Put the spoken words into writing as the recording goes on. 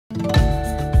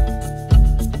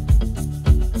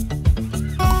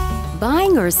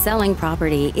Buying or selling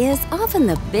property is often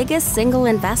the biggest single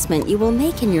investment you will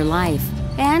make in your life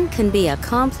and can be a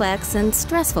complex and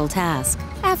stressful task.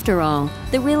 After all,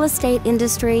 the real estate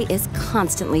industry is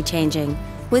constantly changing,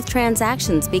 with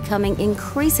transactions becoming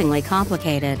increasingly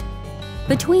complicated.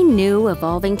 Between new,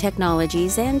 evolving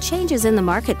technologies and changes in the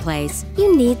marketplace,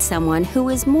 you need someone who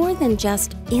is more than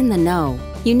just in the know.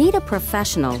 You need a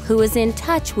professional who is in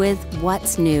touch with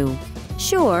what's new.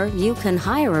 Sure, you can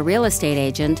hire a real estate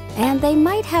agent, and they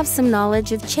might have some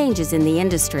knowledge of changes in the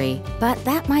industry, but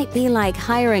that might be like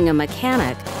hiring a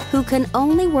mechanic who can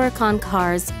only work on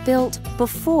cars built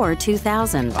before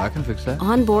 2000. I can fix that.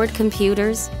 Onboard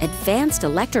computers, advanced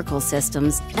electrical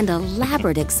systems, and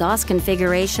elaborate exhaust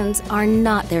configurations are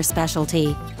not their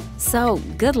specialty. So,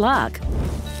 good luck.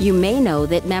 You may know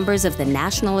that members of the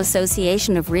National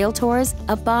Association of Realtors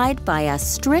abide by a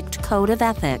strict code of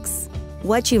ethics.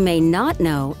 What you may not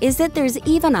know is that there's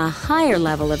even a higher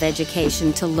level of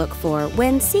education to look for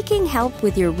when seeking help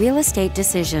with your real estate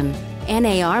decision.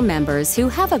 NAR members who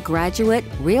have a graduate,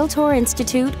 Realtor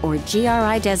Institute, or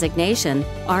GRI designation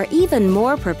are even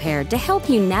more prepared to help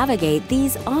you navigate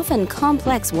these often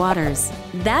complex waters.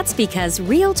 That's because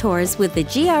Realtors with the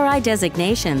GRI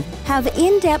designation have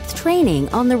in-depth training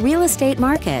on the real estate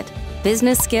market,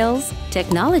 business skills,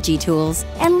 technology tools,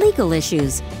 and legal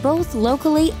issues, both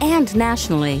locally and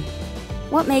nationally.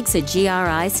 What makes a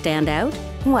GRI stand out?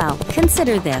 Well,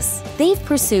 consider this. They've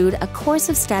pursued a course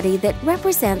of study that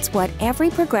represents what every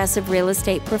progressive real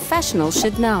estate professional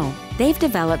should know. They've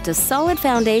developed a solid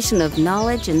foundation of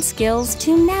knowledge and skills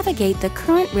to navigate the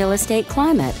current real estate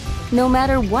climate, no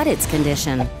matter what its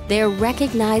condition. They're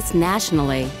recognized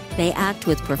nationally. They act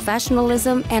with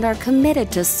professionalism and are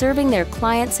committed to serving their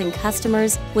clients and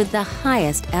customers with the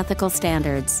highest ethical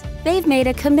standards. They've made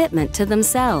a commitment to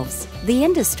themselves, the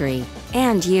industry,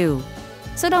 and you.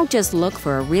 So don't just look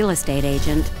for a real estate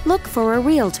agent, look for a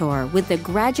Realtor with the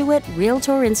Graduate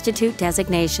Realtor Institute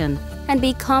designation, and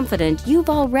be confident you've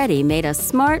already made a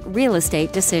smart real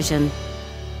estate decision.